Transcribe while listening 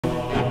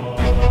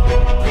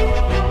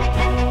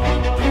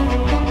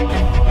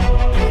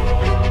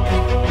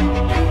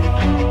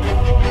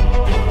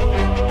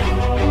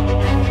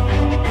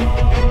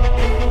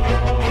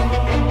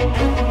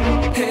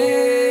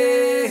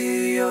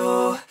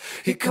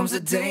Here comes the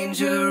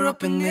danger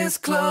up in this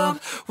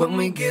club. When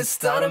we get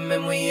started,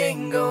 man, we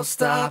ain't gon'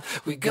 stop.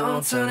 We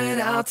gon' turn it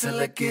out till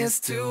it gets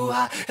too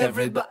hot.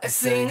 Everybody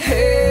sing,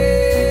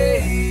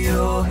 hey,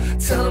 yo.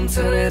 Tell them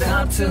turn it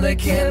out till they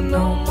can't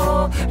no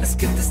more. Let's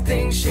get this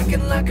thing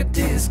shaking like a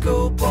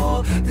disco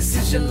ball. This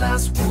is your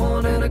last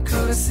one and a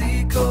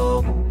courtesy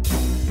call.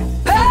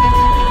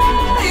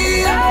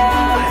 Hey, yo.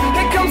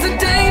 Here comes the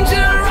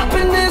danger up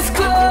in this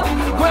club.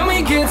 When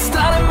we get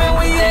started, man,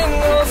 we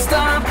ain't gon'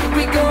 stop.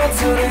 We gon'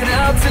 turn it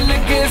out till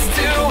it gets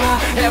too hot.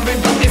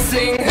 Everybody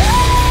sing.